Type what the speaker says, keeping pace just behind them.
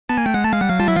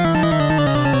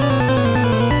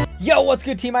Yo, what's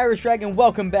good, Team Irish Dragon?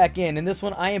 Welcome back in. In this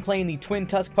one, I am playing the Twin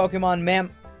Tusk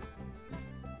Pokemon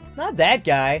Not that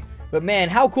guy, but man,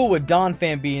 how cool would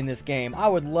Donphan be in this game? I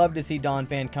would love to see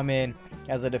Donphan come in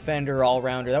as a defender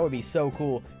all-rounder. That would be so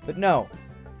cool. But no,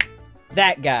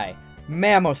 that guy,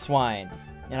 Mamoswine.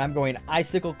 And I'm going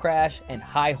Icicle Crash and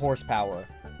High Horsepower.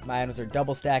 My items are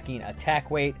double stacking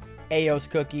Attack Weight, Aeos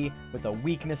Cookie with a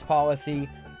Weakness Policy,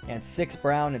 and 6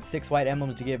 brown and 6 white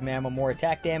emblems to give Mamo more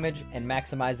attack damage and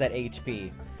maximize that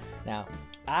HP. Now,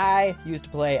 I used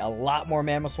to play a lot more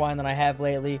Mamoswine than I have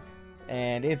lately,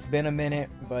 and it's been a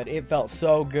minute, but it felt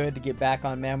so good to get back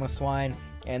on Mamoswine,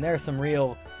 and there's some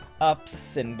real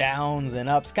ups and downs and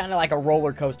ups, kind of like a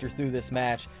roller coaster through this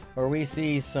match, where we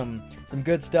see some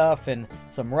good stuff and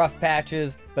some rough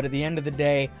patches, but at the end of the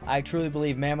day, I truly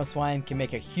believe Mamoswine can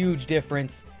make a huge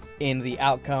difference in the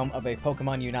outcome of a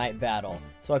Pokemon Unite battle.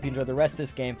 So I hope you enjoyed the rest of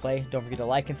this gameplay. Don't forget to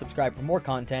like and subscribe for more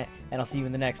content, and I'll see you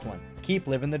in the next one. Keep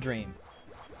living the dream.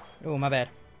 Oh, my bad.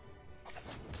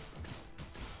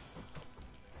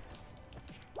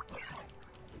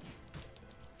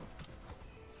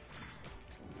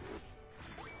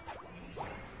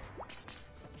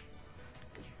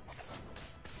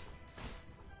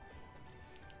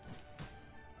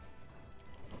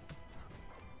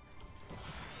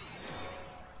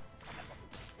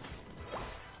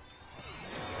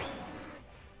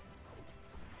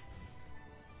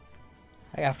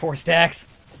 I got 4 stacks.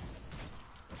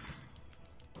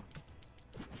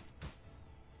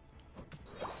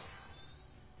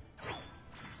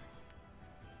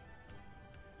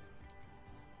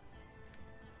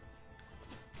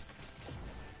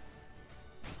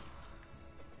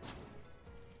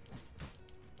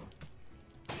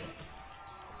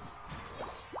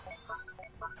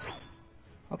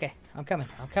 Okay, I'm coming.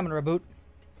 I'm coming, Reboot.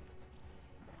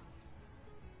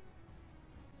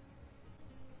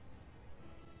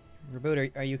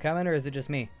 Reboot, are you coming, or is it just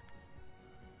me?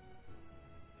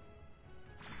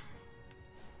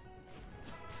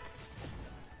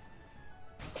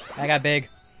 I got big.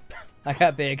 I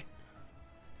got big.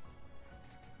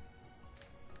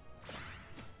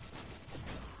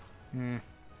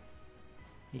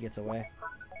 He gets away.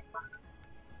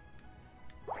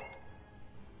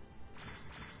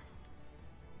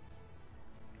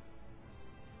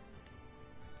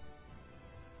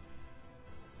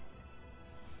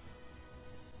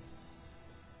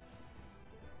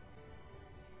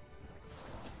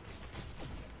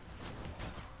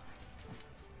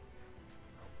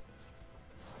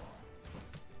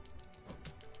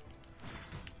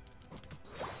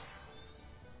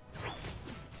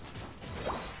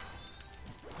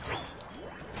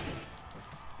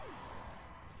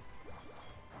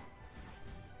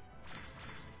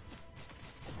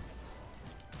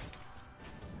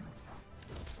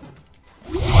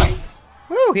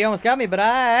 He almost got me, but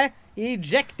I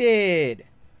ejected.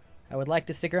 I would like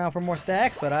to stick around for more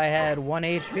stacks, but I had 1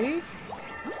 HP.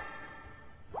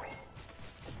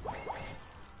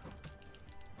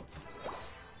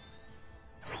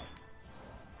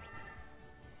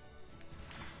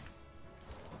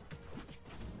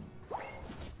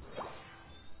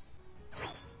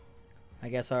 I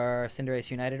guess our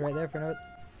Cinderace United right there for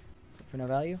no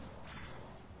value.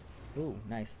 Ooh,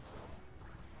 nice.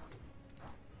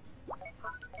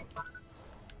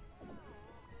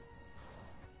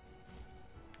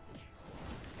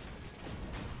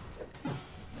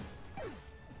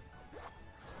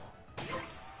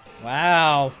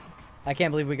 Wow, I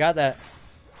can't believe we got that.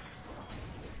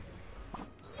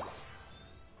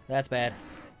 That's bad.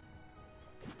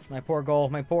 My poor goal,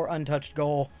 my poor untouched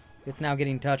goal. It's now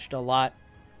getting touched a lot.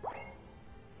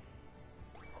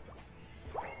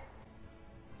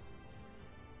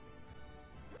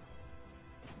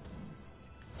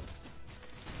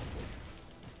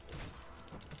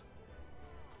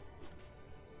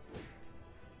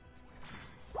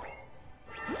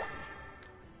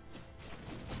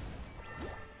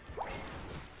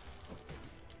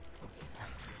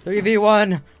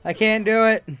 "3v1, I can't do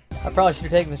it." I probably should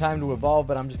have taken the time to evolve,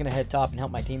 but I'm just going to head top and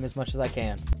help my team as much as I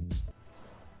can.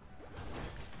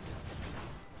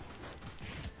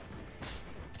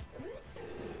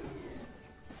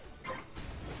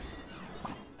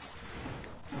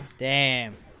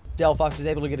 Damn. Delphox was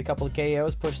able to get a couple of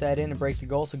KOs, push that in, and break the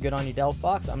goal, so good on you,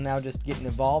 Delphox. I'm now just getting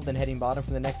evolved and heading bottom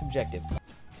for the next objective.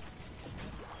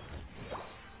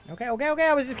 Okay,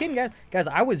 I was just kidding, guys. Guys,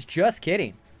 I was just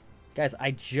kidding. Guys,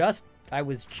 I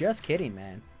was just kidding,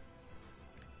 man.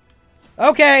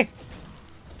 Okay.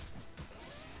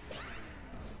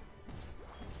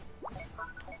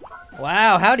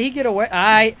 Wow, how did he get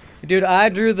away? Dude, I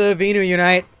drew the Venu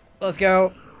Unite. Let's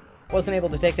go. Wasn't able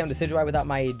to take down Decidueye without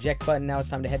my eject button. Now it's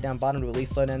time to head down bottom to at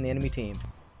least slow down the enemy team.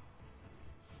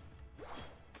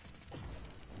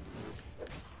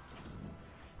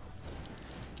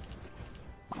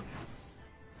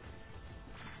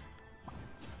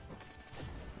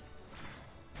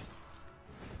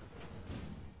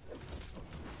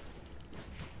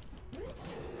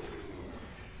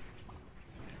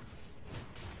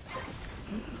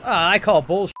 I call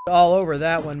bullshit all over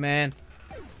that one, man.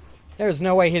 There's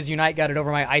no way his Unite got it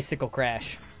over my Icicle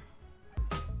Crash.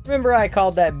 Remember I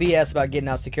called that BS about getting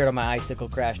out secured on my Icicle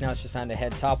Crash. Now it's just time to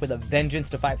head top with a vengeance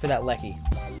to fight for that Lecky.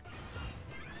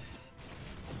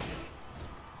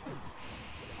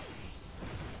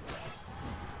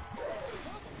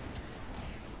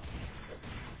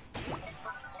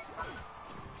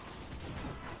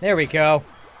 There we go.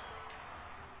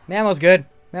 Mamo's good.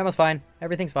 Mamo's fine.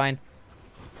 Everything's fine.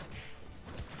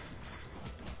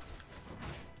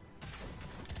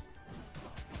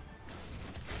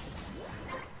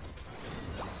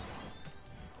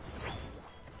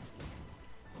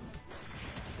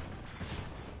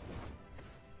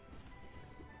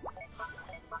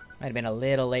 Might have been a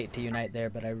little late to Unite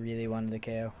there, but I really wanted the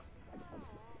KO.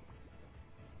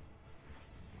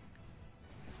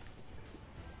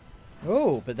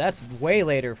 Oh, but that's way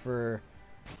later for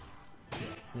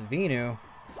the Venu.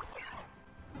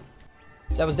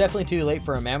 That was definitely too late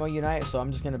for a Mamo Unite, so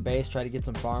I'm just going to base, try to get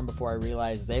some farm before I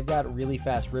realize they've got really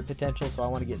fast rip potential, so I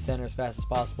want to get center as fast as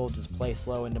possible, just play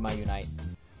slow into my Unite.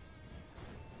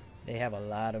 They have a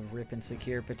lot of rip and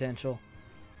secure potential.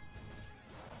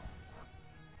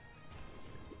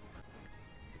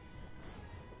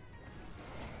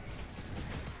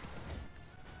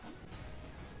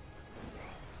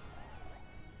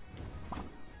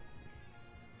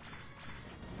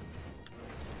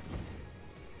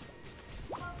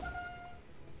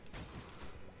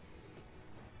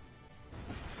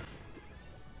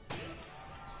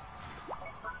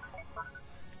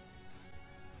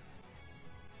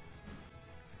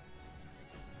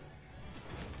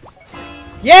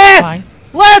 Yes! Fine.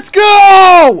 Let's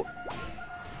go!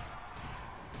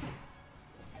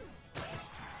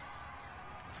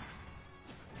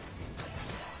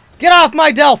 Get off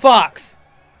my Delphox!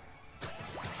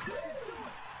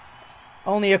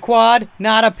 Only a quad,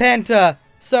 not a penta.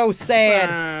 So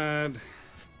sad.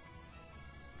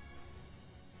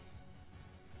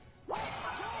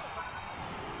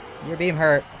 Your beam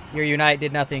hurt. Your Unite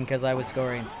did nothing because I was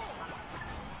scoring.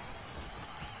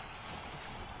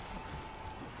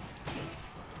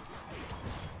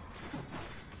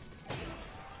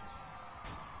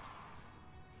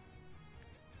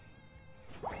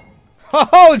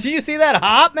 Oh, did you see that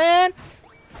hop, man?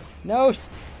 No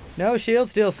shield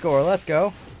steal score. Let's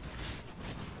go.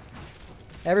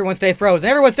 Everyone stay frozen.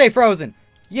 Everyone stay frozen.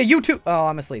 Yeah, you too. Oh,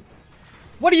 I'm asleep.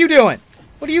 What are you doing?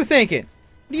 What are you thinking?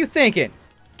 What are you thinking?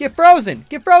 Get frozen.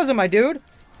 Get frozen, my dude.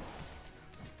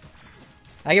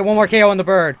 I get one more KO on the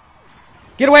bird.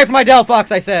 Get away from my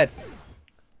Delphox, I said.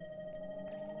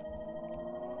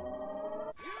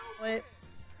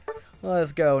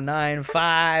 Let's go, 9-5,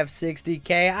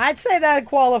 60k. I'd say that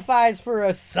qualifies for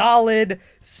a solid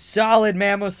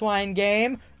Mamoswine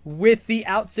game with the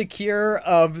out-secure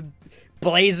of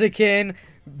Blaziken,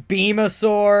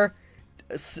 Beamosaur,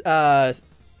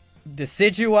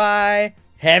 Decidueye,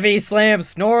 Heavy Slam,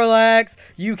 Snorlax.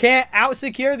 You can't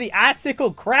out-secure the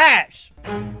Icicle Crash.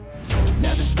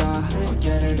 Never stop, I'll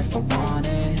get it if I want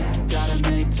it. Gotta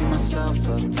make to myself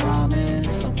a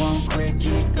promise. I won't quit,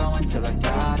 keep going till I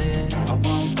got it. I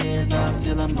won't give up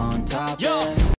till I'm on top.